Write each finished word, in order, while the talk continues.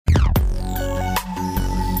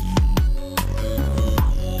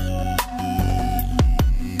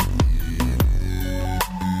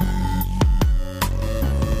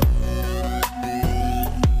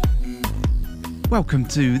Welcome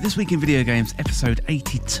to This Week in Video Games, episode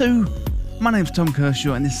 82. My name's Tom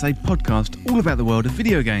Kershaw and this is a podcast all about the world of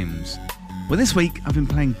video games. Well, this week I've been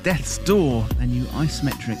playing Death's Door, a new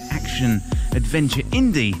isometric action adventure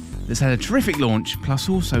indie that's had a terrific launch, plus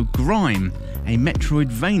also Grime, a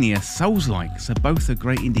Metroidvania Souls-like, so both are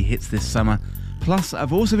great indie hits this summer. Plus,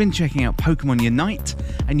 I've also been checking out Pokemon Unite,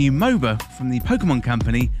 a new MOBA from the Pokemon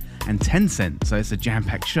Company and Tencent, so it's a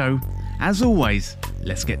jam-packed show. As always,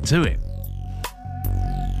 let's get to it.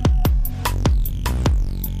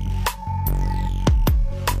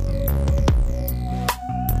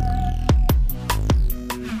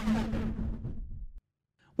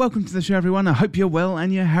 Welcome to the show, everyone. I hope you're well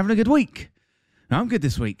and you're having a good week. Now, I'm good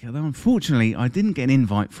this week, although unfortunately I didn't get an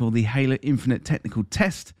invite for the Halo Infinite technical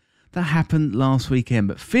test that happened last weekend,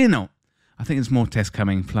 but fear not. I think there's more tests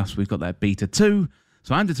coming, plus we've got that beta too,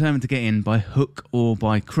 so I'm determined to get in by hook or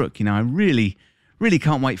by crook. You know, I really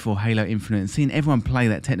can't wait for Halo Infinite, and seeing everyone play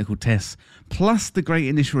that technical test, plus the great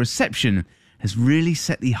initial reception, has really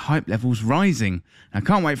set the hype levels rising. I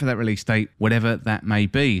can't wait for that release date, whatever that may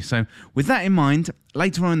be. So with that in mind,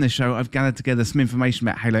 later on in the show, I've gathered together some information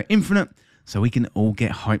about Halo Infinite so we can all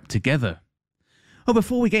get hyped together. Well,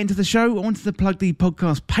 before we get into the show, I wanted to plug the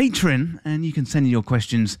podcast Patreon, and you can send in your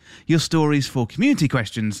questions, your stories for community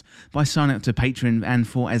questions by signing up to Patreon, and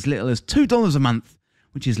for as little as $2 a month,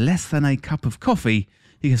 which is less than a cup of coffee,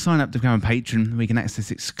 you can sign up to become a patron, and we can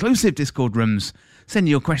access exclusive Discord rooms, send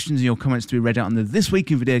your questions and your comments to be read out on the This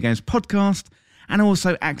Week in Video Games podcast, and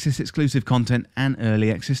also access exclusive content and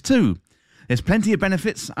early access too. There's plenty of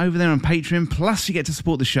benefits over there on Patreon, plus you get to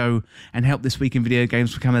support the show and help This Week in Video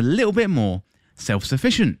Games become a little bit more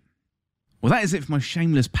self-sufficient. Well, that is it for my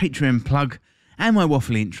shameless Patreon plug and my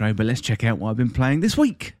waffly intro, but let's check out what I've been playing this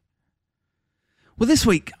week. Well, this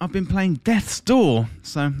week I've been playing Death's Door,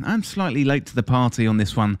 so I'm slightly late to the party on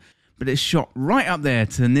this one, but it's shot right up there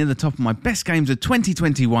to near the top of my best games of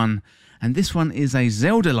 2021, and this one is a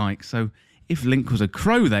Zelda-like, so if Link was a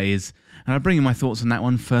crow, that is, and I'll bring you my thoughts on that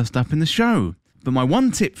one first up in the show. But my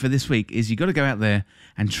one tip for this week is you got to go out there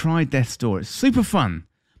and try Death's Door. It's super fun,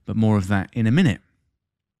 but more of that in a minute.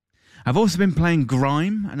 I've also been playing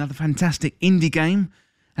Grime, another fantastic indie game.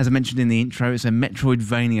 As I mentioned in the intro, it's a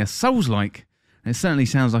Metroidvania Souls-like, and it certainly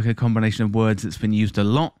sounds like a combination of words that's been used a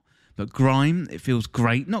lot. But Grime, it feels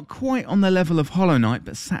great, not quite on the level of Hollow Knight,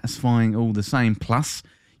 but satisfying all the same. Plus,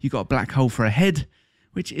 you've got a black hole for a head,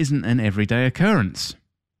 which isn't an everyday occurrence.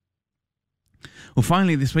 Well,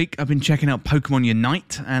 finally this week, I've been checking out Pokemon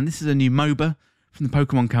Unite, and this is a new MOBA from the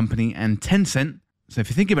Pokemon Company and Tencent. So if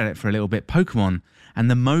you think about it for a little bit, Pokemon and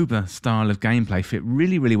the MOBA style of gameplay fit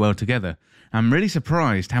really well together. I'm really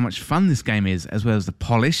surprised how much fun this game is, as well as the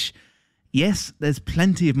polish. Yes, there's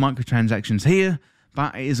plenty of microtransactions here,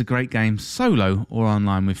 but it is a great game solo or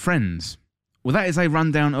online with friends. Well, that is a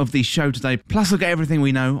rundown of the show today, plus I'll get everything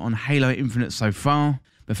we know on Halo Infinite so far.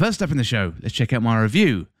 But first up in the show, let's check out my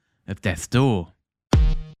review of Death's Door.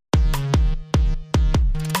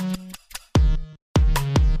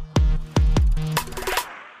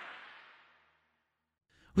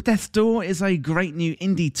 Well, Death's Door is a great new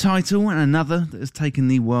indie title and another that has taken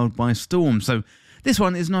the world by storm. So this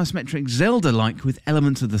one is an isometric Zelda-like with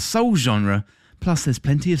elements of the Souls genre, plus there's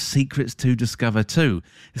plenty of secrets to discover too.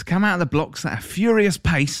 It's come out of the blocks at a furious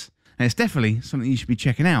pace, and it's definitely something you should be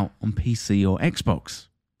checking out on PC or Xbox.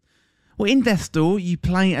 Well, in Death's Door, you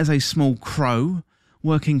play as a small crow,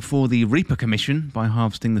 working for the Reaper Commission by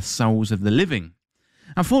harvesting the souls of the living.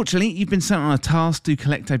 Unfortunately, you've been sent on a task to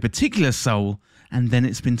collect a particular soul, and then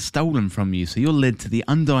it's been stolen from you, so you're led to the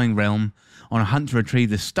Undying Realm on a hunt to retrieve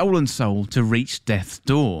the stolen soul to reach Death's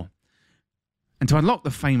Door. And to unlock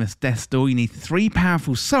the famous Death's Door, you need 3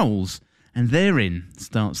 powerful souls, and therein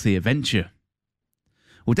starts the adventure.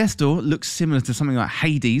 Well, Death's Door looks similar to something like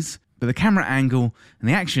Hades, but the camera angle and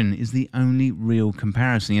the action is the only real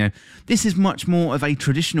comparison. You know, this is much more of a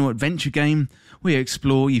traditional adventure game where you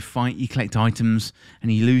explore, you fight, you collect items,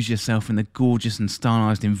 and you lose yourself in the gorgeous and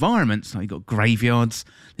stylized environments. Like you've got graveyards,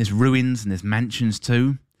 there's ruins, and there's mansions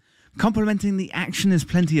too. Complementing the action, there's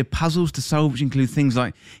plenty of puzzles to solve, which include things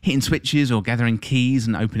like hitting switches or gathering keys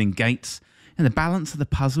and opening gates. And the balance of the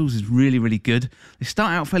puzzles is really good. They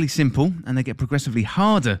start out fairly simple, and they get progressively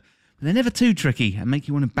harder, but they're never too tricky and make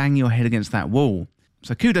you want to bang your head against that wall.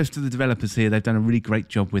 So kudos to the developers here, they've done a really great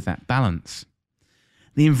job with that balance.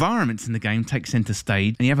 The environments in the game take centre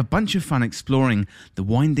stage, and you have a bunch of fun exploring the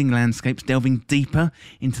winding landscapes, delving deeper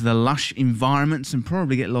into the lush environments, and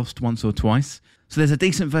probably get lost once or twice. So there's a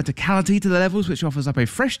decent verticality to the levels, which offers up a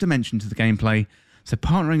fresh dimension to the gameplay. So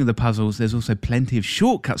partnering with the puzzles, there's also plenty of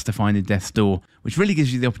shortcuts to find in Death's Door, which really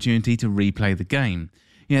gives you the opportunity to replay the game.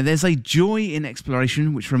 There's a joy in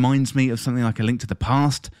exploration which reminds me of something like A Link to the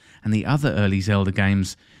Past and the other early Zelda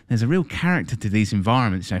games. There's a real character to these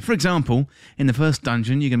environments. For example, in the first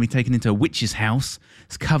dungeon, you're going to be taken into a witch's house.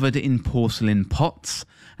 It's covered in porcelain pots,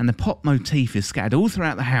 and the pot motif is scattered all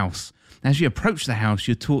throughout the house. As you approach the house,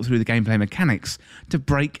 you're taught through the gameplay mechanics to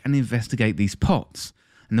break and investigate these pots.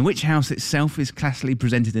 And the witch house itself is classically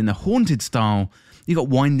presented in a haunted style. You've got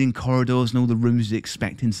winding corridors and all the rooms you'd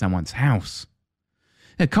expect in someone's house.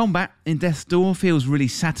 The combat in Death's Door feels really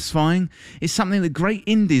satisfying. It's something that great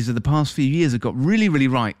indies of the past few years have got really, really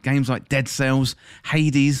right. Games like Dead Cells,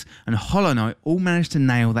 Hades and Hollow Knight all managed to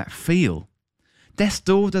nail that feel. Death's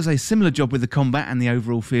Door does a similar job with the combat and the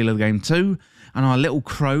overall feel of the game too, and our little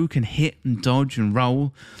crow can hit and dodge and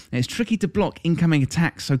roll. And it's tricky to block incoming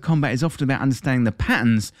attacks, so combat is often about understanding the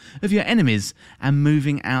patterns of your enemies and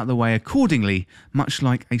moving out of the way accordingly, much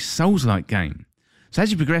like a Souls-like game. So as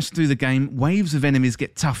you progress through the game, waves of enemies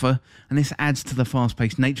get tougher, and this adds to the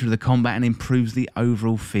fast-paced nature of the combat and improves the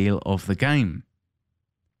overall feel of the game.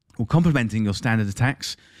 Well, complementing your standard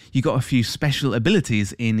attacks, you've got a few special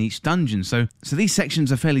abilities in each dungeon. So these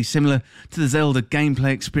sections are fairly similar to the Zelda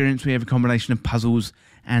gameplay experience. We have a combination of puzzles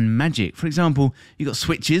and magic. For example, you've got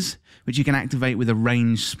switches, which you can activate with a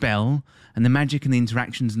ranged spell, and the magic and the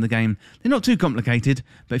interactions in the game, they're not too complicated,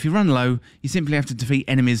 but if you run low, you simply have to defeat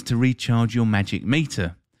enemies to recharge your magic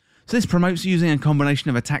meter. So this promotes using a combination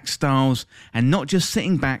of attack styles and not just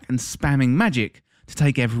sitting back and spamming magic to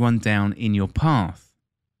take everyone down in your path.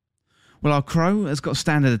 Well, our crow has got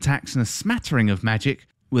standard attacks and a smattering of magic.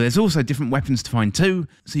 Well, there's also different weapons to find too.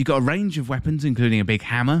 So you've got a range of weapons, including a big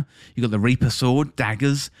hammer. You've got the Reaper sword,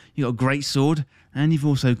 daggers. You've got a great sword. And you've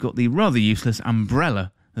also got the rather useless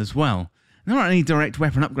umbrella as well. There aren't any direct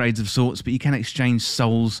weapon upgrades of sorts, but you can exchange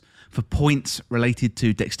souls for points related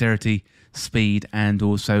to dexterity, speed, and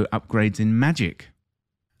also upgrades in magic.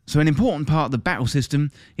 So an important part of the battle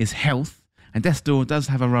system is health. And Death's Door does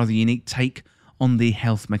have a rather unique take on the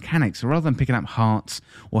health mechanics. So rather than picking up hearts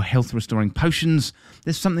or health restoring potions,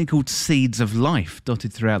 there's something called Seeds of Life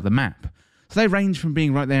dotted throughout the map. So they range from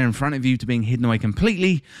being right there in front of you to being hidden away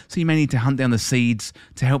completely, so you may need to hunt down the seeds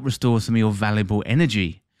to help restore some of your valuable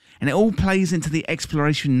energy. And it all plays into the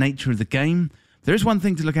exploration nature of the game. There is one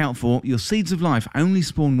thing to look out for: your Seeds of Life only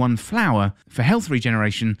spawn one flower for health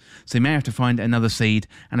regeneration, so you may have to find another seed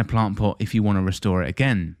and a plant pot if you want to restore it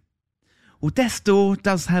again. Well, Death's Door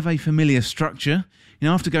does have a familiar structure.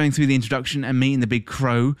 After going through the introduction and meeting the big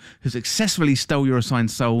crow who successfully stole your assigned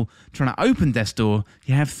soul, trying to open Death's Door,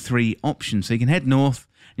 you have three options. So you can head north,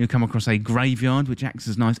 and you'll come across a graveyard, which acts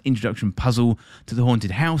as a nice introduction puzzle to the haunted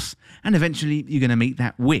house, and eventually you're going to meet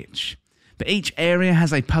that witch. But each area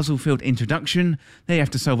has a puzzle-filled introduction. There you have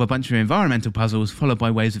to solve a bunch of environmental puzzles, followed by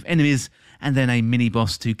waves of enemies, and then a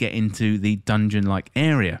mini-boss to get into the dungeon-like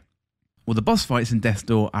area. Well, the boss fights in Death's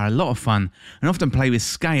Door are a lot of fun and often play with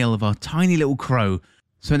scale of our tiny little crow.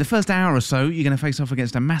 So in the first hour or so, you're going to face off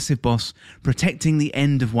against a massive boss protecting the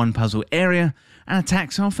end of one puzzle area, and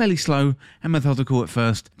attacks are fairly slow and methodical at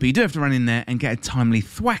first, but you do have to run in there and get a timely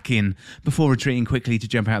thwack in before retreating quickly to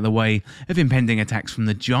jump out of the way of impending attacks from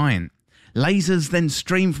the giant. Lasers then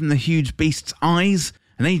stream from the huge beast's eyes,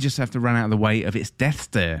 and then you just have to run out of the way of its death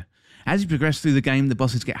stare. As you progress through the game, the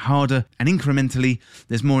bosses get harder, and incrementally,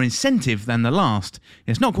 there's more incentive than the last.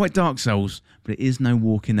 It's not quite Dark Souls, but it is no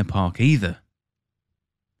walk in the park either.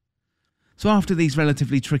 So after these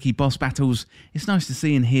relatively tricky boss battles, it's nice to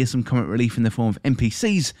see and hear some comic relief in the form of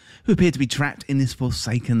NPCs who appear to be trapped in this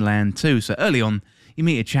forsaken land too. So early on, you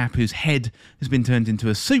meet a chap whose head has been turned into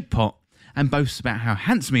a soup pot and boasts about how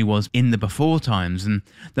handsome he was in the before times. And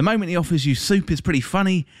the moment he offers you soup is pretty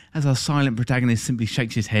funny, as our silent protagonist simply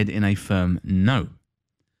shakes his head in a firm no. And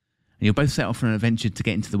you'll both set off on an adventure to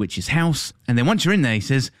get into the witch's house, and then once you're in there, he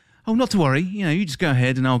says, "Oh, not to worry, you just go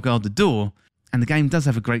ahead and I'll guard the door." And the game does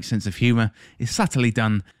have a great sense of humour, it's subtly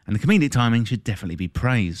done, and the comedic timing should definitely be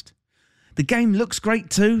praised. The game looks great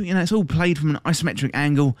too, it's all played from an isometric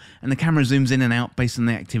angle, and the camera zooms in and out based on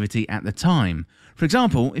the activity at the time. For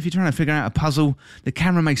example, if you're trying to figure out a puzzle, the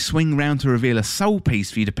camera may swing round to reveal a soul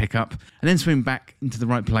piece for you to pick up, and then swing back into the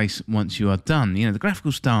right place once you are done. The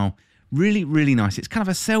graphical style, really, really nice. It's kind of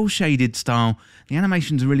a cel-shaded style. The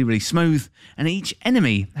animations are really, really smooth, and each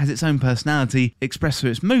enemy has its own personality expressed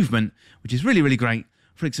through its movement, which is really, really great.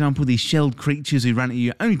 For example, these shelled creatures who run at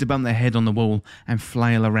you only to bump their head on the wall and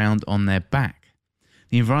flail around on their back.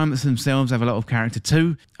 The environments themselves have a lot of character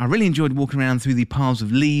too. I really enjoyed walking around through the piles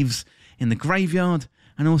of leaves in the graveyard,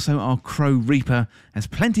 and also our Crow Reaper has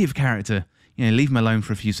plenty of character. Leave him alone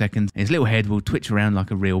for a few seconds, his little head will twitch around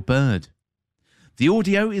like a real bird. The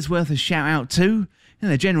audio is worth a shout out too.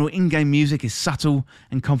 The general in-game music is subtle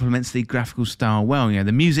and complements the graphical style well.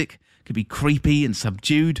 The music could be creepy and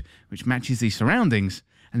subdued, which matches the surroundings,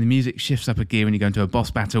 and the music shifts up a gear when you go into a boss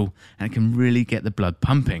battle, and it can really get the blood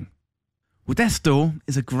pumping. Well, Death's Door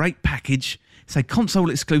is a great package. It's a console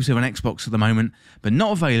exclusive on Xbox at the moment, but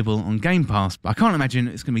not available on Game Pass. But I can't imagine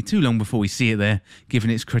it's going to be too long before we see it there, given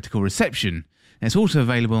its critical reception. And it's also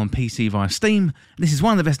available on PC via Steam. This is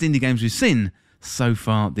one of the best indie games we've seen so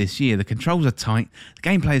far this year. The controls are tight, the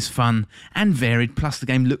gameplay is fun and varied, plus the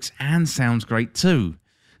game looks and sounds great too.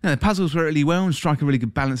 The puzzles work really well and strike a really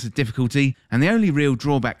good balance of difficulty, and the only real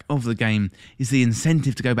drawback of the game is the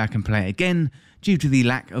incentive to go back and play it again due to the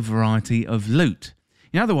lack of variety of loot.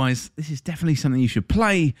 Otherwise, this is definitely something you should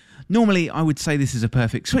play. Normally, I would say this is a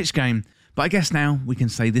perfect Switch game, but I guess now we can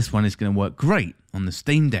say this one is going to work great on the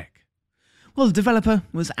Steam Deck. Well, the developer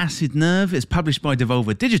was Acid Nerve. It's published by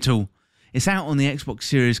Devolver Digital. It's out on the Xbox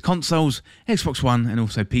Series consoles, Xbox One and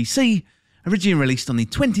also PC, originally released on the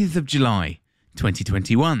 20th of July,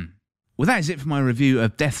 2021. Well, that is it for my review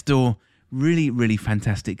of Death's Door. Really, really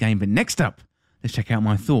fantastic game. But next up, let's check out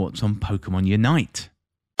my thoughts on Pokemon Unite.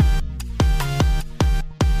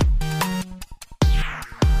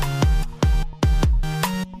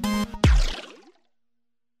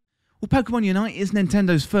 Well, Pokemon Unite is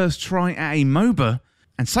Nintendo's first try at a MOBA,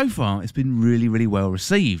 and so far it's been really, really well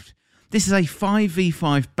received. This is a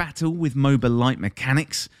 5v5 battle with MOBA-like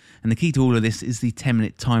mechanics, and the key to all of this is the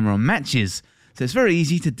 10-minute timer on matches, so it's very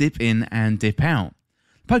easy to dip in and dip out.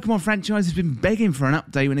 The Pokemon franchise has been begging for an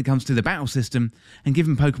update when it comes to the battle system, and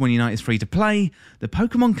given Pokemon Unite is free to play, the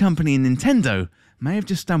Pokemon Company and Nintendo may have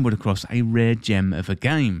just stumbled across a rare gem of a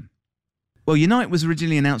game. Well, Unite was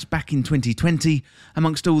originally announced back in 2020,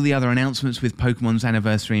 amongst all the other announcements with Pokemon's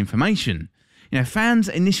anniversary information. Fans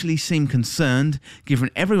initially seemed concerned, given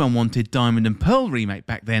everyone wanted Diamond and Pearl remake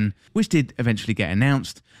back then, which did eventually get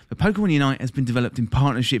announced. But Pokemon Unite has been developed in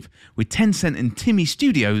partnership with Tencent and TiMi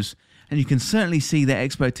Studios, and you can certainly see their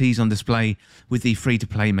expertise on display with the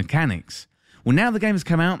free-to-play mechanics. Well, now the game has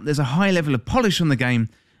come out, there's a high level of polish on the game,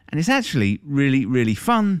 and it's actually really, really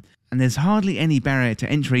fun, and there's hardly any barrier to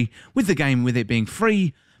entry with the game, with it being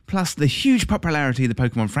free, plus the huge popularity of the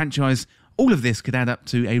Pokemon franchise. All of this could add up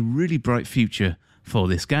to a really bright future for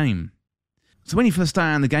this game. So when you first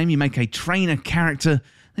start out in the game, you make a trainer character,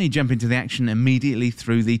 then you jump into the action immediately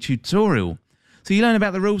through the tutorial. So you learn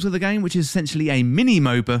about the rules of the game, which is essentially a mini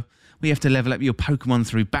MOBA, where you have to level up your Pokemon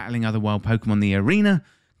through battling other wild Pokemon in the arena,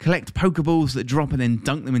 collect Pokeballs that drop and then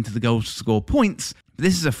dunk them into the goals to score points. But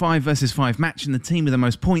this is a 5 versus 5 match, and the team with the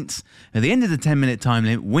most points at the end of the 10-minute time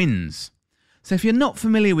limit wins. So if you're not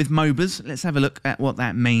familiar with MOBAs, let's have a look at what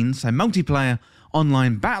that means. So Multiplayer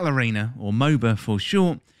Online Battle Arena, or MOBA for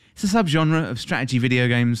short, it's a subgenre of strategy video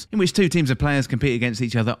games in which two teams of players compete against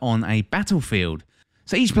each other on a battlefield.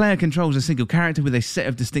 So each player controls a single character with a set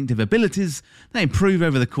of distinctive abilities. They improve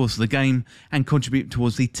over the course of the game and contribute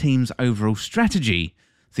towards the team's overall strategy.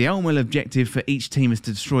 The ultimate objective for each team is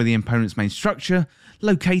to destroy the opponent's main structure,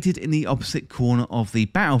 located in the opposite corner of the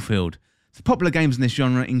battlefield. So popular games in this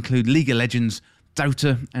genre include League of Legends,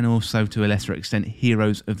 Dota, and also to a lesser extent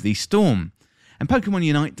Heroes of the Storm. And Pokemon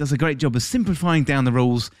Unite does a great job of simplifying down the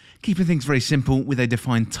rules, keeping things very simple with a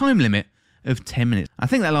defined time limit of 10 minutes. I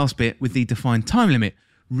think that last bit with the defined time limit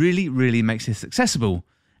really makes this accessible,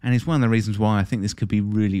 and is one of the reasons why I think this could be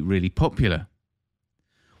really popular.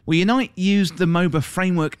 Well, Unite used the MOBA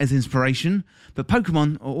framework as inspiration, but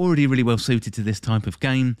Pokemon are already really well suited to this type of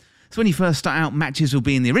game. So when you first start out, matches will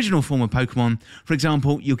be in the original form of Pokemon. For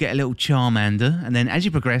example, you'll get a little Charmander, and then as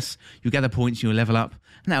you progress, you'll gather points, you'll level up,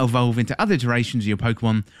 and that'll evolve into other iterations of your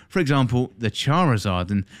Pokemon. For example, the Charizard.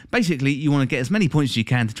 And basically, you want to get as many points as you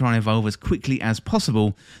can to try and evolve as quickly as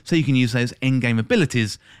possible, so you can use those endgame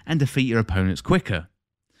abilities and defeat your opponents quicker.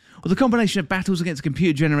 Well, the combination of battles against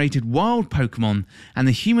computer-generated wild Pokemon and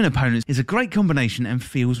the human opponents is a great combination and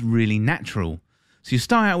feels really natural. So you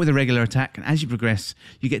start out with a regular attack, and as you progress,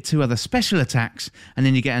 you get 2 other special attacks, and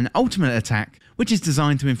then you get an ultimate attack, which is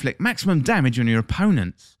designed to inflict maximum damage on your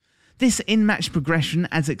opponents. This in-match progression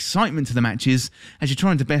adds excitement to the matches, as you're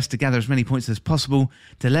trying to best to gather as many points as possible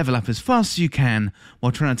to level up as fast as you can,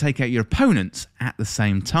 while trying to take out your opponents at the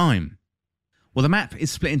same time. Well, the map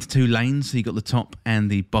is split into 2 lanes, so you've got the top and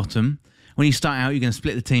the bottom. When you start out, you're going to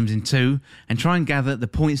split the teams in 2, and try and gather the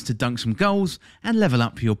points to dunk some goals and level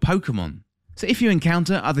up your Pokemon. So if you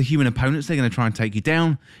encounter other human opponents, they're going to try and take you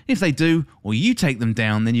down. If they do, or you take them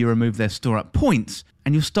down, then you remove their store-up points,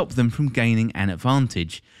 and you'll stop them from gaining an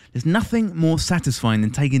advantage. There's nothing more satisfying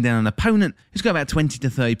than taking down an opponent who's got about 20 to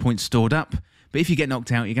 30 points stored up, but if you get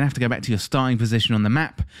knocked out, you're going to have to go back to your starting position on the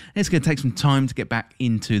map, and it's going to take some time to get back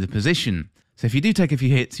into the position. So if you do take a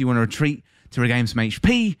few hits, you want to retreat to regain some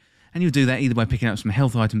HP, and you'll do that either by picking up some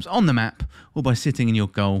health items on the map or by sitting in your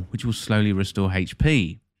goal, which will slowly restore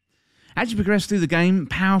HP. As you progress through the game,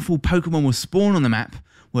 powerful Pokemon will spawn on the map,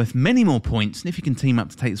 worth many more points, and if you can team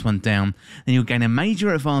up to take this one down, then you'll gain a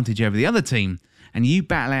major advantage over the other team, and you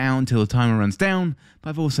battle it out until the timer runs down,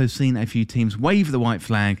 but I've also seen a few teams wave the white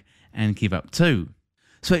flag and give up too.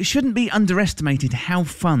 So it shouldn't be underestimated how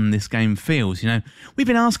fun this game feels. We've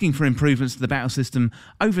been asking for improvements to the battle system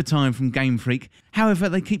over time from Game Freak, however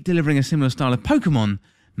they keep delivering a similar style of Pokemon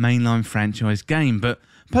mainline franchise game, but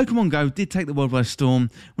Pokemon Go did take the world by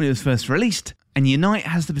storm when it was first released, and Unite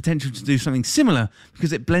has the potential to do something similar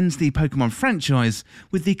because it blends the Pokemon franchise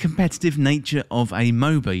with the competitive nature of a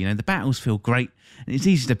MOBA. The battles feel great, and it's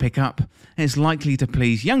easy to pick up, and it's likely to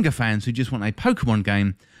please younger fans who just want a Pokemon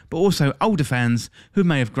game, but also older fans who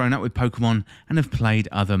may have grown up with Pokemon and have played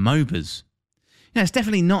other MOBAs. It's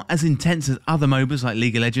definitely not as intense as other MOBAs like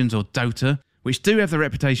League of Legends or Dota, which do have the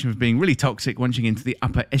reputation of being really toxic once you get into the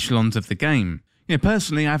upper echelons of the game.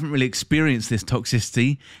 Personally, I haven't really experienced this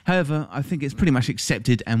toxicity, however, I think it's pretty much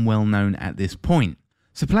accepted and well known at this point.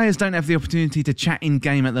 So players don't have the opportunity to chat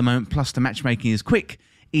in-game at the moment, plus the matchmaking is quick,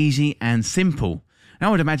 easy and simple. Now,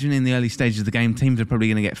 I would imagine in the early stages of the game, teams are probably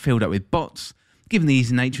going to get filled up with bots, given the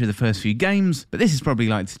easy nature of the first few games, but this is probably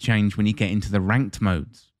likely to change when you get into the ranked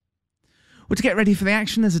modes. Well, to get ready for the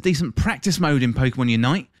action, there's a decent practice mode in Pokemon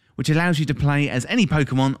Unite, which allows you to play as any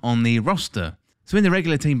Pokemon on the roster. So in the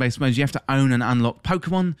regular team-based modes, you have to own and unlock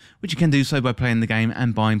Pokemon, which you can do so by playing the game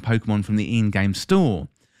and buying Pokemon from the in-game store.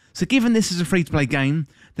 So given this is a free-to-play game,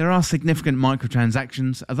 there are significant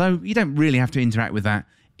microtransactions, although you don't really have to interact with that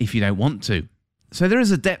if you don't want to. So there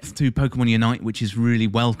is a depth to Pokemon Unite, which is really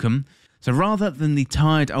welcome. So rather than the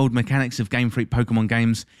tired old mechanics of Game Freak Pokemon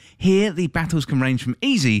games, here the battles can range from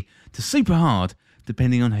easy to super hard,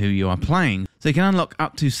 depending on who you are playing. So you can unlock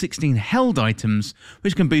up to 16 held items,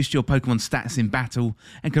 which can boost your Pokemon stats in battle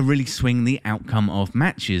and can really swing the outcome of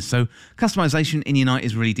matches. So customization in Unite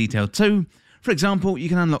is really detailed too. For example, you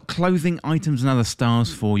can unlock clothing, items and other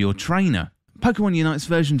stars for your trainer. Pokemon Unite's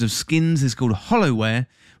versions of skins is called HoloWare,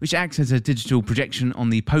 which acts as a digital projection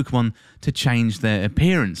on the Pokemon to change their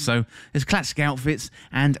appearance. So there's classic outfits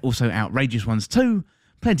and also outrageous ones too.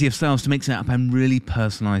 Plenty of styles to mix it up and really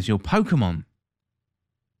personalise your Pokemon.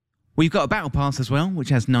 We've got a Battle Pass as well, which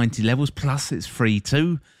has 90 levels, plus it's free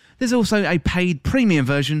too. There's also a paid premium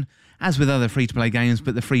version, as with other free-to-play games,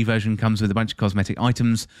 but the free version comes with a bunch of cosmetic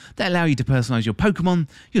items that allow you to personalise your Pokemon,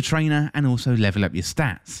 your trainer, and also level up your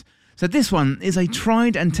stats. So this one is a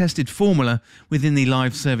tried and tested formula within the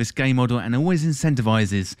live service game model and always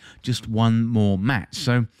incentivises just one more match.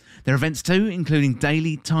 So there are events too, including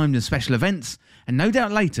daily, timed and special events, and no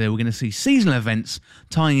doubt later we're going to see seasonal events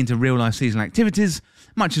tying into real-life seasonal activities,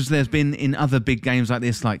 much as there's been in other big games like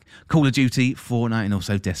this, like Call of Duty, Fortnite and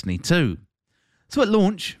also Destiny 2. So at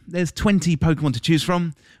launch, there's 20 Pokemon to choose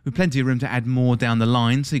from, with plenty of room to add more down the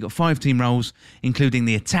line. So you've got 5 team roles, including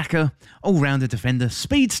the Attacker, All-Rounder, Defender,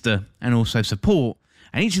 Speedster, and also Support.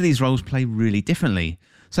 And each of these roles play really differently.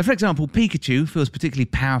 So for example, Pikachu feels particularly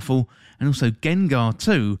powerful, and also Gengar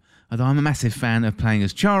too, although I'm a massive fan of playing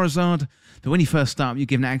as Charizard. But when you first start, you're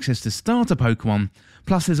given access to starter Pokemon,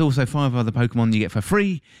 plus there's also 5 other Pokemon you get for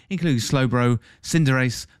free, including Slowbro,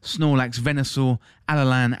 Cinderace, Snorlax, Venusaur,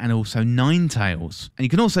 Alolan and also Ninetales. And you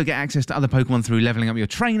can also get access to other Pokemon through leveling up your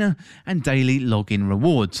trainer and daily login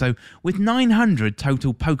rewards. So with 900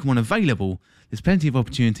 total Pokemon available, there's plenty of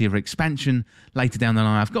opportunity for expansion later down the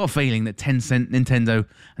line. I've got a feeling that Tencent, Nintendo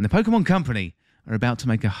and the Pokemon Company are about to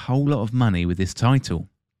make a whole lot of money with this title.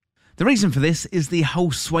 The reason for this is the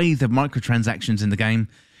whole swathe of microtransactions in the game.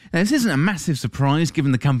 Now, this isn't a massive surprise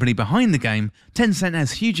given the company behind the game. Tencent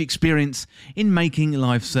has huge experience in making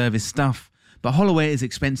live service stuff, but HoloWare is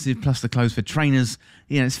expensive, plus the clothes for trainers.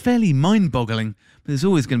 It's fairly mind-boggling, but there's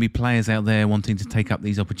always going to be players out there wanting to take up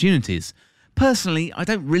these opportunities. Personally, I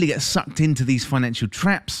don't really get sucked into these financial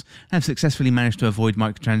traps and have successfully managed to avoid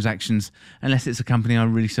microtransactions unless it's a company I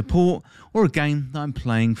really support or a game that I'm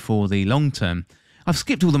playing for the long term. I've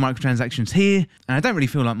skipped all the microtransactions here, and I don't really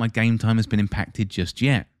feel like my game time has been impacted just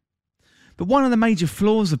yet. But one of the major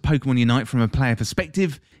flaws of Pokemon Unite from a player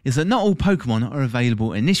perspective is that not all Pokemon are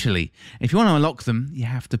available initially. If you want to unlock them, you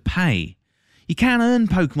have to pay. You can earn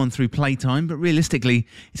Pokemon through playtime, but realistically,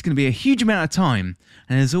 it's going to be a huge amount of time,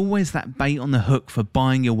 and there's always that bait on the hook for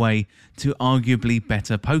buying your way to arguably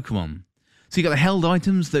better Pokemon. So you've got the held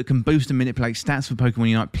items that can boost and manipulate stats for Pokemon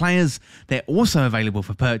Unite players. They're also available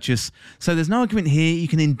for purchase. So there's no argument here. You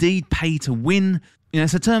can indeed pay to win.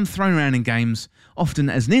 It's a term thrown around in games, often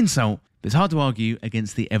as an insult, but it's hard to argue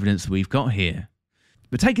against the evidence that we've got here.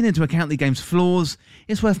 But taking into account the game's flaws,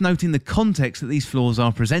 it's worth noting the context that these flaws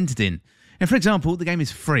are presented in. And for example, the game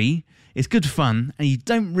is free, it's good fun, and you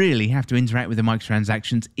don't really have to interact with the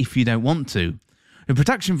microtransactions if you don't want to. The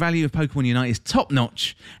production value of Pokemon Unite is top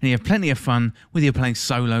notch, and you have plenty of fun whether you're playing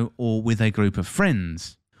solo or with a group of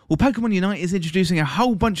friends. Well, Pokemon Unite is introducing a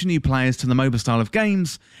whole bunch of new players to the MOBA style of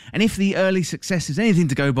games, and if the early success is anything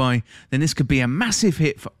to go by, then this could be a massive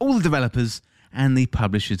hit for all the developers and the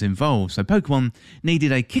publishers involved. So Pokemon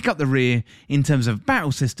needed a kick up the rear in terms of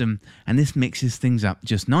battle system, and this mixes things up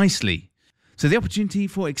just nicely. So the opportunity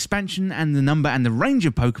for expansion and the number and the range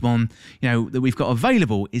of Pokemon, that we've got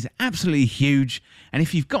available is absolutely huge. And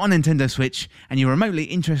if you've got a Nintendo Switch and you're remotely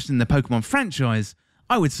interested in the Pokemon franchise,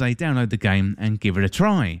 I would say download the game and give it a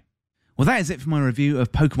try. Well, that is it for my review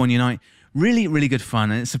of Pokemon Unite. Really, really good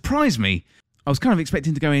fun, and it surprised me. I was kind of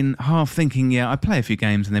expecting to go in half thinking, I'd play a few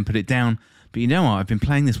games and then put it down. But you know what? I've been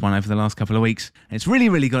playing this one over the last couple of weeks, and it's really,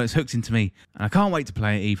 really got its hooks into me, and I can't wait to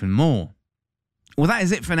play it even more. Well, that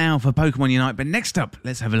is it for now for Pokemon Unite, but next up,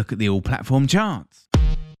 let's have a look at the all-platform charts.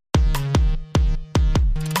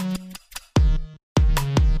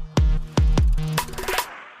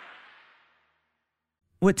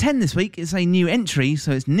 Well, at 10 this week, it's a new entry,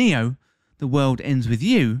 so it's Neo, The World Ends With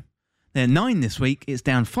You. Then at 9 this week, it's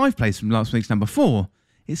down 5 places from last week's number 4,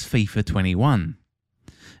 it's FIFA 21.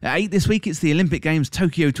 At 8 this week, it's the Olympic Games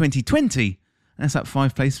Tokyo 2020, and that's up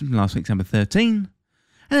 5 places from last week's number 13.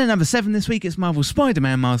 And at number 7 this week, it's Marvel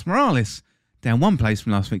Spider-Man Miles Morales, down 1 place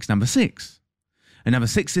from last week's number 6. At number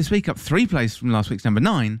 6 this week, up 3 places from last week's number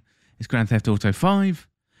 9, it's Grand Theft Auto 5.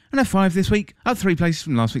 And at 5 this week, up 3 places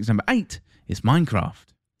from last week's number 8, it's Minecraft.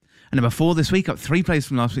 And number 4 this week, up 3 places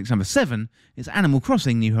from last week's number 7, it's Animal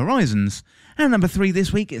Crossing New Horizons. And number 3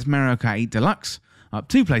 this week, it's Mario Kart 8 Deluxe, up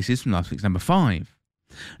 2 places from last week's number 5.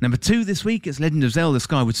 Number 2 this week, it's Legend of Zelda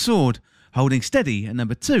Skyward Sword, holding steady at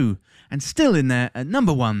number 2, and still in there at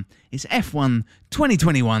number 1, it's F1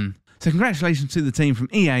 2021. So congratulations to the team from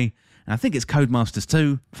EA, and I think it's Codemasters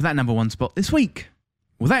too, for that number 1 spot this week.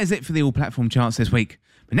 Well, that is it for the all-platform charts this week.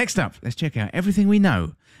 But next up, let's check out everything we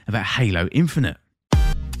know about Halo Infinite.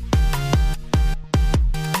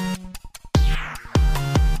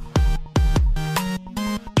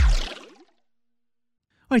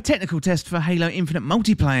 A technical test for Halo Infinite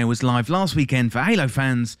multiplayer was live last weekend for Halo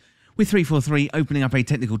fans, with 343 opening up a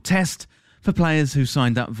technical test for players who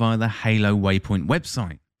signed up via the Halo Waypoint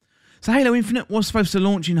website. So Halo Infinite was supposed to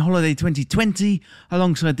launch in holiday 2020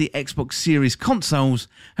 alongside the Xbox Series consoles.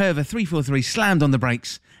 However, 343 slammed on the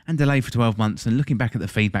brakes and delayed for 12 months, and looking back at the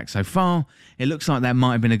feedback so far, it looks like that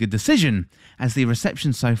might have been a good decision, as the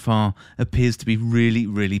reception so far appears to be really,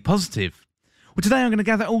 really positive. Well, today I'm going to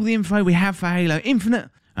gather all the info we have for Halo Infinite,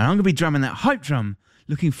 and I'm going to be drumming that hype drum,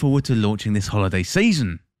 looking forward to launching this holiday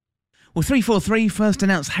season. Well, 343 first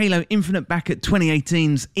announced Halo Infinite back at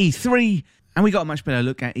 2018's E3, and we got a much better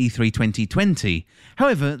look at E3 2020.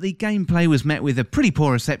 However, the gameplay was met with a pretty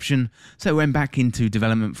poor reception, so it went back into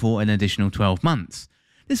development for an additional 12 months.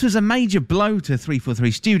 This was a major blow to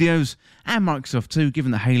 343 Studios and Microsoft too,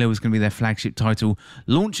 given that Halo was going to be their flagship title,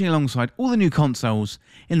 launching alongside all the new consoles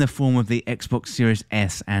in the form of the Xbox Series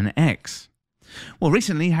S and X. Well,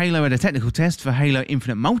 recently, Halo had a technical test for Halo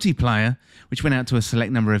Infinite Multiplayer, which went out to a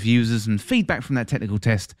select number of users, and feedback from that technical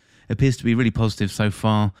test appears to be really positive so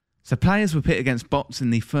far. So players were pit against bots in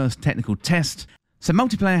the first technical test. So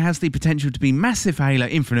multiplayer has the potential to be massive for Halo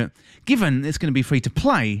Infinite, given it's going to be free to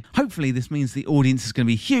play. Hopefully this means the audience is going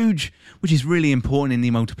to be huge, which is really important in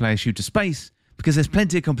the multiplayer shooter space, because there's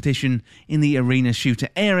plenty of competition in the arena shooter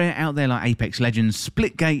area out there, like Apex Legends,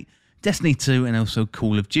 Splitgate, Destiny 2, and also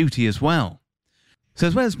Call of Duty as well. So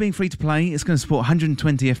as well as being free to play, it's going to support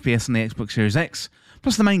 120 FPS on the Xbox Series X,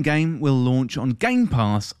 plus the main game will launch on Game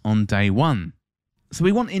Pass on day 1. So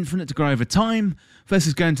we want Infinite to grow over time,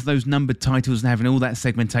 versus going to those numbered titles and having all that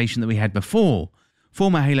segmentation that we had before.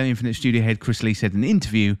 Former Halo Infinite studio head Chris Lee said in an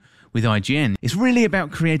interview with IGN, "It's really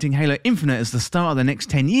about creating Halo Infinite as the start of the next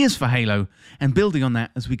 10 years for Halo, and building on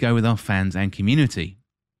that as we go with our fans and community."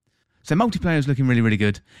 So multiplayer is looking really, really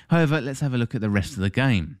good. However, let's have a look at the rest of the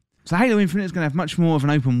game. So Halo Infinite is going to have much more of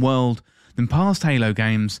an open world than past Halo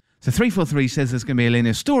games. So 343 says there's going to be a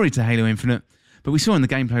linear story to Halo Infinite, but we saw in the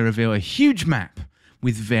gameplay reveal a huge map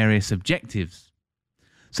with various objectives.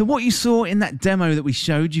 So what you saw in that demo that we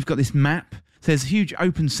showed, you've got this map. So there's a huge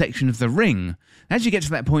open section of the ring. As you get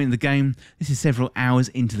to that point in the game, this is several hours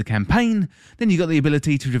into the campaign, then you've got the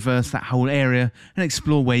ability to traverse that whole area and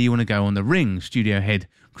explore where you want to go on the ring, studio head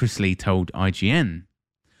Chris Lee told IGN.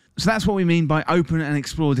 So that's what we mean by open and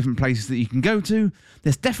explore different places that you can go to.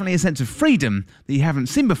 There's definitely a sense of freedom that you haven't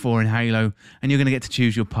seen before in Halo, and you're going to get to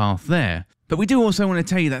choose your path there. But we do also want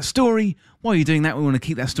to tell you that story. While you're doing that, we want to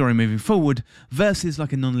keep that story moving forward versus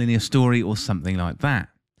like a non-linear story or something like that.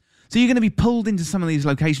 So you're going to be pulled into some of these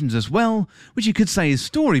locations as well, which you could say is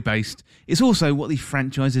story-based. It's also what the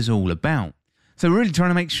franchise is all about. So we're really trying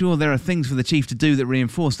to make sure there are things for the Chief to do that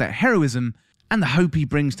reinforce that heroism and the hope he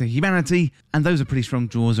brings to humanity, and those are pretty strong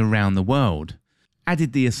draws around the world.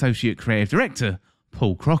 Added the Associate Creative Director,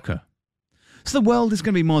 Paul Crocker. So the world is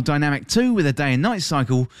going to be more dynamic too, with a day and night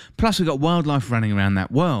cycle, plus we've got wildlife running around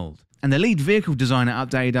that world. And the lead vehicle designer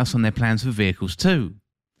updated us on their plans for vehicles too.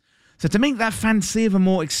 So to meet that fantasy of a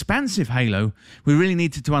more expansive Halo, we really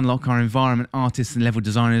needed to unlock our environment artists and level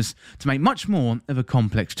designers to make much more of a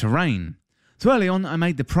complex terrain. So early on, I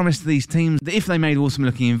made the promise to these teams that if they made awesome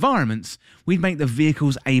looking environments, we'd make the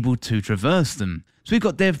vehicles able to traverse them. So we've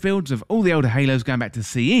got dev builds of all the older Halos going back to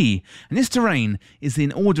CE, and this terrain is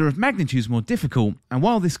in order of magnitudes more difficult, and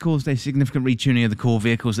while this caused a significant retuning of the core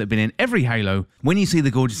vehicles that have been in every Halo, when you see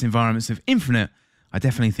the gorgeous environments of Infinite, I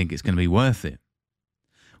definitely think it's going to be worth it.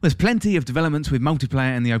 There's plenty of developments with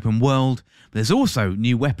multiplayer in the open world, but there's also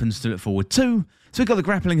new weapons to look forward to. So we've got the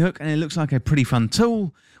grappling hook, and it looks like a pretty fun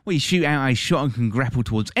tool, where you shoot out a shot and can grapple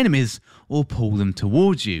towards enemies or pull them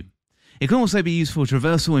towards you. It can also be used for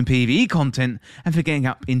traversal in PvE content and for getting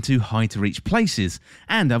up into hard to reach places.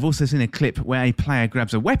 And I've also seen a clip where a player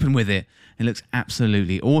grabs a weapon with it and it looks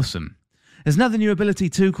absolutely awesome. There's another new ability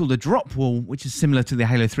too called the Drop Wall, which is similar to the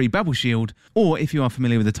Halo 3 Bubble Shield, or if you are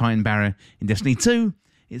familiar with the Titan Barrier in Destiny 2,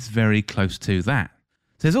 it's very close to that.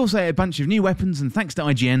 So there's also a bunch of new weapons, and thanks to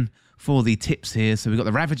IGN for the tips here. So we've got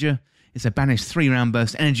the Ravager. It's a banished 3-round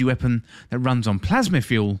burst energy weapon that runs on plasma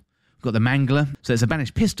fuel. We've got the Mangler, so it's a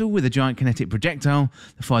banished pistol with a giant kinetic projectile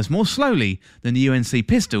that fires more slowly than the UNC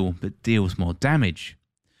pistol, but deals more damage.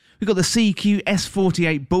 We've got the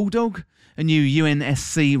CQ-S48 Bulldog, a new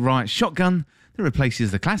UNSC Riot shotgun that replaces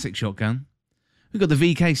the classic shotgun. We've got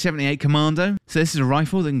the VK-78 Commando, so this is a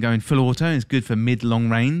rifle that can go in full auto and is good for mid-long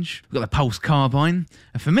range. We've got the Pulse Carbine,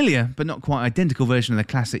 a familiar but not quite identical version of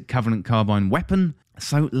the classic Covenant Carbine weapon.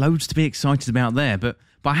 So loads to be excited about there, but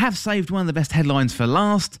I have saved one of the best headlines for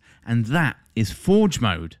last, and that is Forge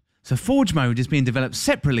Mode. So Forge Mode is being developed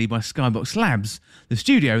separately by Skybox Labs, the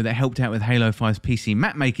studio that helped out with Halo 5's PC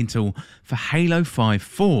map making tool for Halo 5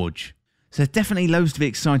 Forge. So there's definitely loads to be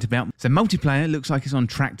excited about. So multiplayer looks like it's on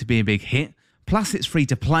track to be a big hit, plus it's free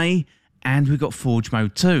to play, and we've got Forge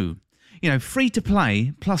Mode too. You know, free to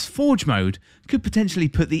play plus Forge Mode could potentially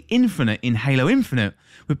put the Infinite in Halo Infinite,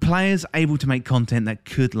 with players able to make content that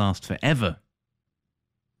could last forever.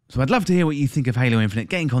 So I'd love to hear what you think of Halo Infinite.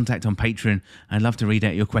 Get in contact on Patreon, and I'd love to read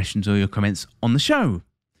out your questions or your comments on the show.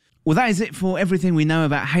 Well, that is it for everything we know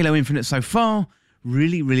about Halo Infinite so far.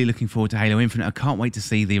 Really looking forward to Halo Infinite. I can't wait to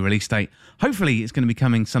see the release date. Hopefully it's going to be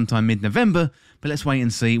coming sometime mid-November, but let's wait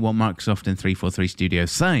and see what Microsoft and 343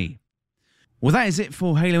 Studios say. Well, that is it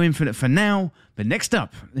for Halo Infinite for now, but next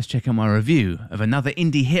up, let's check out my review of another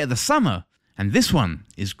indie hit of the summer, and this one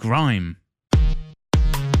is Grime.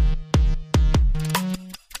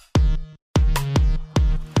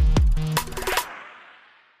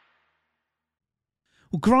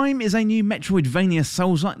 Well, Grime is a new Metroidvania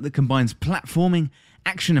Souls-like that combines platforming,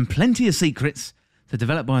 action and plenty of secrets. So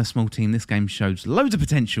developed by a small team, this game shows loads of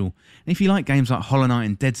potential, and if you like games like Hollow Knight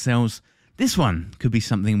and Dead Cells, this one could be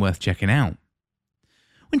something worth checking out.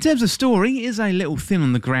 In terms of story, it is a little thin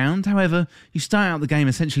on the ground. However, you start out the game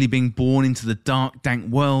essentially being born into the dark, dank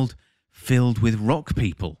world filled with rock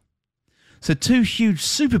people. So two huge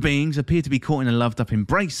super beings appear to be caught in a loved-up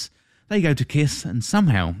embrace. They go to kiss, and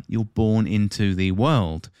somehow you're born into the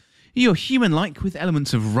world. You're human-like with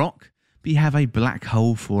elements of rock, but you have a black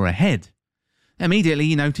hole for a head. Immediately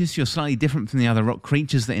you notice you're slightly different from the other rock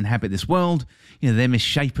creatures that inhabit this world. You know, they're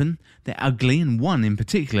misshapen, they're ugly, and one in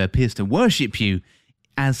particular appears to worship you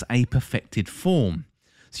as a perfected form.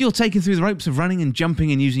 So you're taken through the ropes of running and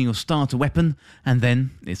jumping and using your starter weapon, and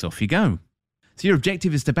then it's off you go. So your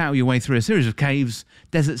objective is to battle your way through a series of caves,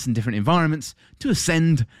 deserts and different environments to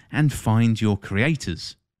ascend and find your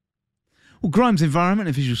creators. Well, Grime's environment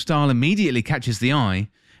and visual style immediately catches the eye.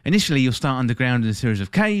 Initially you'll start underground in a series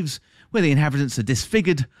of caves where the inhabitants are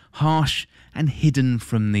disfigured, harsh and hidden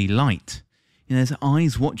from the light. You know, there's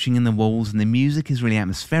eyes watching in the walls and the music is really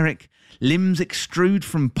atmospheric. Limbs extrude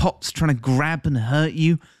from pots trying to grab and hurt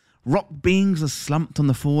you. Rock beings are slumped on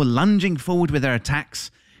the floor, lunging forward with their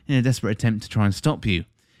attacks in a desperate attempt to try and stop you.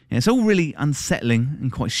 And it's all really unsettling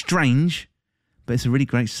and quite strange, but it's a really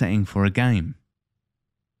great setting for a game.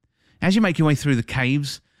 As you make your way through the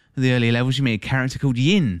caves of the earlier levels, you meet a character called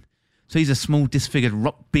Yin. So he's a small disfigured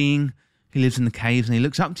rock being who lives in the caves, and he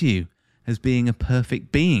looks up to you as being a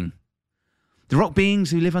perfect being. The rock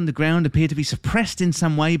beings who live underground appear to be suppressed in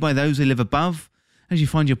some way by those who live above. As you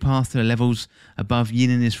find your path to the levels above, Yin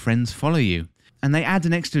and his friends follow you, and they add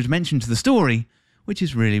an extra dimension to the story, which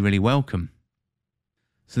is really, really welcome.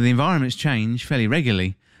 So the environments change fairly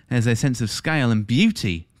regularly. There's a sense of scale and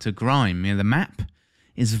beauty to Grime. The map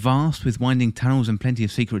is vast with winding tunnels and plenty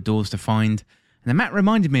of secret doors to find. And the map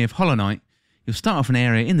reminded me of Hollow Knight. You'll start off an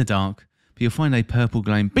area in the dark, but you'll find a purple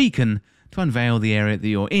glowing beacon to unveil the area that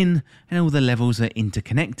you're in, and all the levels are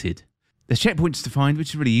interconnected. There's checkpoints to find,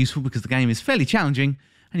 which is really useful because the game is fairly challenging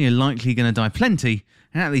and you're likely going to die plenty,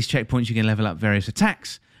 and at these checkpoints you can level up various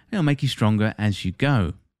attacks and it'll make you stronger as you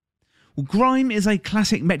go. Well, Grime is a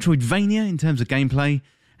classic Metroidvania in terms of gameplay,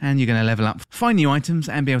 and you're going to level up, find new items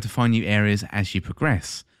and be able to find new areas as you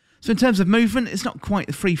progress. So in terms of movement, it's not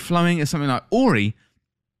quite free-flowing as something like Ori.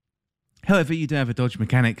 However, you do have a dodge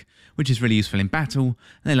mechanic, which is really useful in battle, and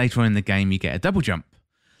then later on in the game you get a double jump.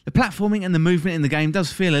 The platforming and the movement in the game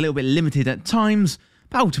does feel a little bit limited at times,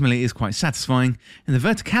 but ultimately it is quite satisfying, and the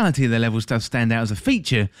verticality of the levels does stand out as a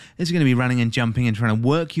feature as you're going to be running and jumping and trying to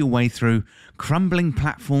work your way through crumbling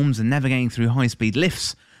platforms and navigating through high-speed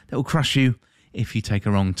lifts that will crush you if you take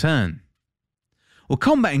a wrong turn. Well,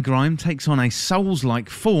 combat in Grime takes on a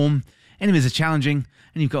Souls-like form. Enemies are challenging,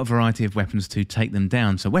 and you've got a variety of weapons to take them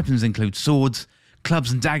down. So weapons include swords,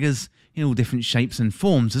 clubs and daggers in all different shapes and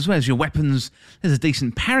forms. As well as your weapons, there's a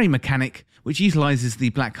decent parry mechanic which utilises the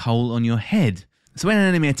black hole on your head. So when an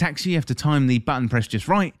enemy attacks you have to time the button press just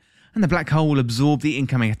right, and the black hole will absorb the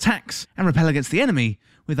incoming attacks and repel against the enemy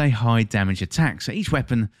with a high damage attack. So each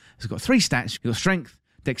weapon has got 3 stats. You've got strength,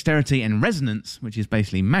 dexterity and resonance, which is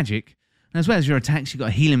basically magic. And as well as your attacks, you've got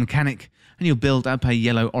a healing mechanic, and you'll build up a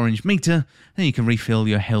yellow-orange meter, and you can refill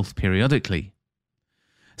your health periodically.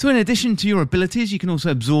 So in addition to your abilities, you can also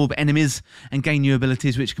absorb enemies and gain new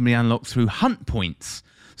abilities which can be unlocked through hunt points.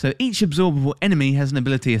 So each absorbable enemy has an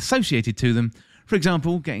ability associated to them. For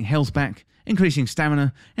example, getting health back, increasing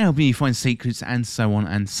stamina, and helping you find secrets, and so on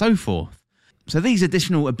and so forth. So these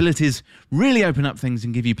additional abilities really open up things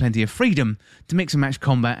and give you plenty of freedom to mix and match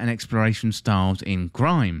combat and exploration styles in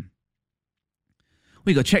Grime.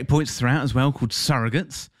 We've got checkpoints throughout as well called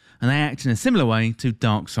surrogates, and they act in a similar way to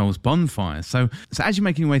Dark Souls bonfires. So as you're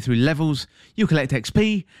making your way through levels, you'll collect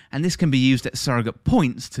XP, and this can be used at surrogate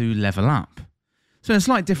points to level up. So in a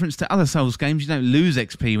slight difference to other Souls games, you don't lose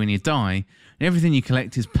XP when you die, and everything you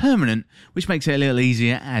collect is permanent, which makes it a little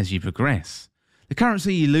easier as you progress. The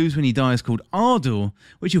currency you lose when you die is called Ardor,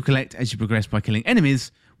 which you'll collect as you progress by killing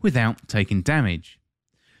enemies without taking damage.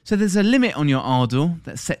 So there's a limit on your Ardor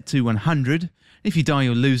that's set to 100. If you die,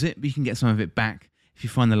 you'll lose it, but you can get some of it back if you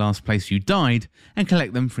find the last place you died and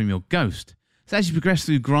collect them from your ghost. So as you progress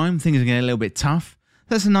through Grime, things are getting a little bit tough.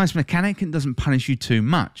 That's a nice mechanic and doesn't punish you too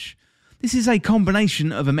much. This is a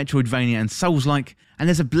combination of a Metroidvania and Souls-like, and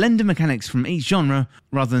there's a blend of mechanics from each genre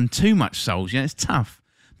rather than too much Souls. It's tough,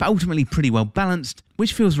 but ultimately pretty well balanced,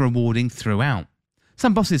 which feels rewarding throughout.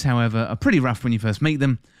 Some bosses, however, are pretty rough when you first meet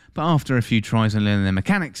them, but after a few tries and learning their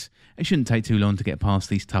mechanics, it shouldn't take too long to get past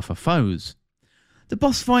these tougher foes. The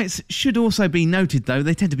boss fights should also be noted though.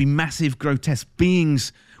 They tend to be massive, grotesque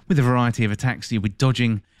beings with a variety of attacks you'll be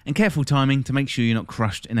dodging and careful timing to make sure you're not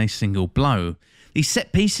crushed in a single blow. These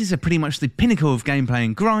set pieces are pretty much the pinnacle of gameplay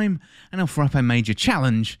in Grime and offer up a major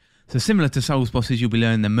challenge. So similar to Souls bosses, you'll be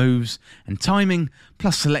learning their moves and timing,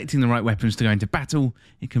 plus selecting the right weapons to go into battle.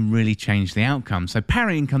 It can really change the outcome. So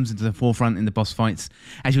parrying comes into the forefront in the boss fights,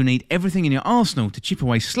 as you'll need everything in your arsenal to chip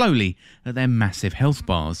away slowly at their massive health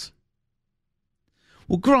bars.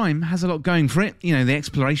 Well, Grime has a lot going for it. The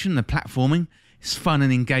exploration, the platforming, it's fun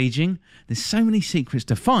and engaging. There's so many secrets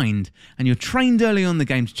to find, and you're trained early on in the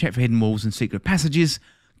game to check for hidden walls and secret passages.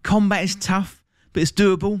 Combat is tough, but it's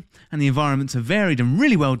doable, and the environments are varied and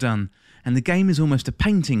really well done, and the game is almost a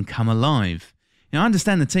painting come alive. I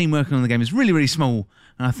understand the team working on the game is really, really small,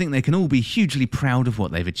 and I think they can all be hugely proud of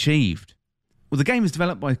what they've achieved. Well, the game is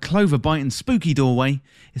developed by Clover Byte and Spooky Doorway.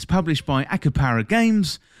 It's published by Akupara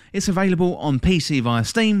Games. It's available on PC via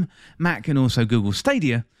Steam, Mac and also Google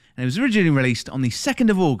Stadia, and it was originally released on the 2nd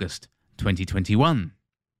of August 2021.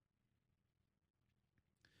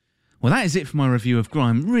 Well, that is it for my review of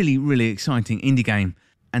Grime. Really, really exciting indie game.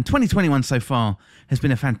 And 2021 so far has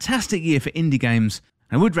been a fantastic year for indie games.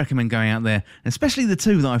 I would recommend going out there, especially the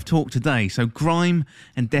two that I've talked today. So Grime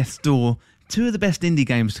and Death's Door, two of the best indie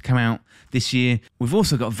games to come out this year. We've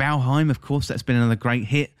also got Valheim, of course, that's been another great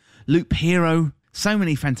hit. Loop Hero, so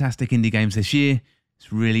many fantastic indie games this year.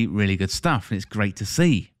 It's really, really good stuff, and it's great to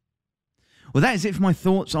see. Well, that is it for my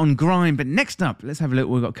thoughts on Grime, but next up, let's have a look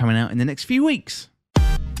what we've got coming out in the next few weeks.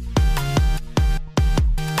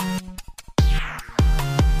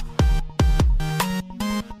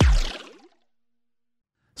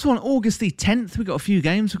 So on August the 10th, we've got a few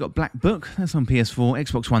games. We've got Black Book, that's on PS4,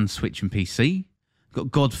 Xbox One, Switch and PC. We've got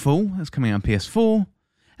Godfall, that's coming out on PS4. And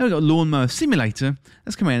we've got Lawnmower Simulator,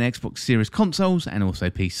 that's coming out on Xbox Series consoles and also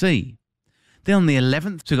PC. Then on the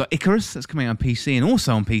 11th, so we've got Icarus, that's coming out on PC and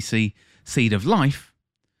also on PC, Seed of Life.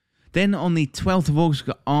 Then on the 12th of August,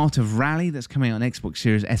 we've got Art of Rally, that's coming out on Xbox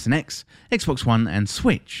Series S and X, Xbox One and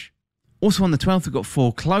Switch. Also on the 12th, we've got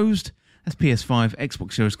Foreclosed, that's PS5,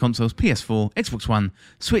 Xbox Series consoles, PS4, Xbox One,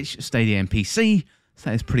 Switch, Stadia and PC.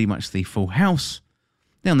 So that is pretty much the full house.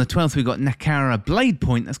 Then on the 12th, we've got Nakara Blade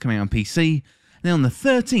Point, that's coming out on PC. And then on the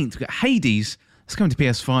 13th, we've got Hades, that's coming to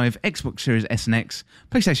PS5, Xbox Series S and X,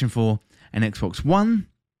 PlayStation 4 and Xbox One.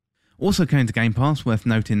 Also coming to Game Pass, worth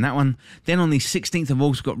noting that one. Then on the 16th of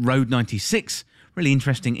August, we've got Road 96, really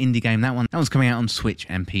interesting indie game, that one. That one's coming out on Switch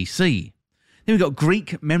and PC. Then we've got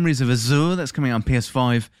Greek Memories of Azure, that's coming out on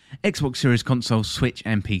PS5, Xbox Series console, Switch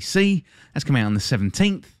and PC. That's coming out on the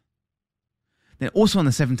 17th. Then also on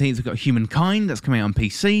the 17th, we've got Humankind, that's coming out on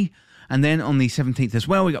PC. And then on the 17th as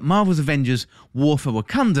well, we've got Marvel's Avengers War for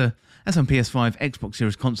Wakanda. That's on PS5, Xbox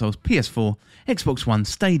Series consoles, PS4, Xbox One,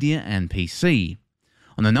 Stadia and PC.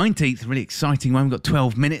 On the 19th, really exciting one, we've got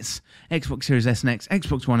 12 Minutes, Xbox Series S and X,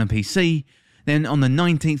 Xbox One and PC. Then on the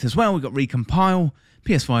 19th as well, we've got Recompile,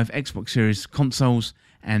 PS5, Xbox Series consoles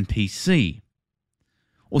and PC.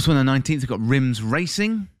 Also on the 19th, we've got Rims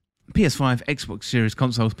Racing, PS5, Xbox Series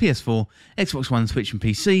consoles, PS4, Xbox One, Switch and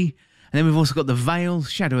PC. And then we've also got The Veil,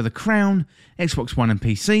 Shadow of the Crown, Xbox One and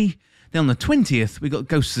PC. Then on the 20th, we've got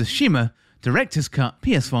Ghost of Tsushima, Director's Cut,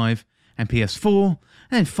 PS5 and PS4.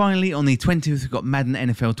 And then finally on the 20th, we've got Madden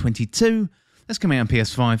NFL 22. That's coming out on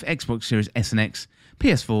PS5, Xbox Series S and X,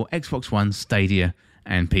 PS4, Xbox One, Stadia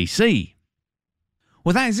and PC.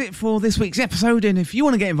 Well, that is it for this week's episode, and if you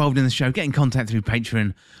want to get involved in the show, get in contact through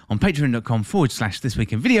Patreon on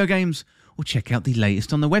patreon.com/thisweekinvideogames, or check out the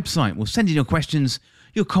latest on the website. We'll send in your questions,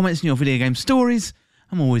 your comments and your video game stories.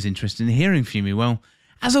 I'm always interested in hearing from you. Well,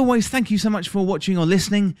 as always, thank you so much for watching or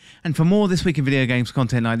listening, and for more This Week in Video Games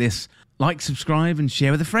content like this, like, subscribe and share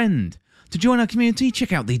with a friend. To join our community,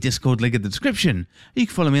 check out the Discord link in the description. You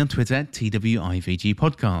can follow me on Twitter at TWIVG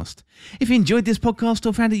Podcast. If you enjoyed this podcast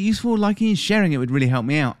or found it useful, liking and sharing it would really help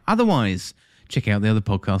me out. Otherwise, check out the other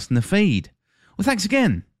podcasts in the feed. Well, thanks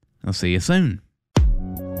again. I'll see you soon.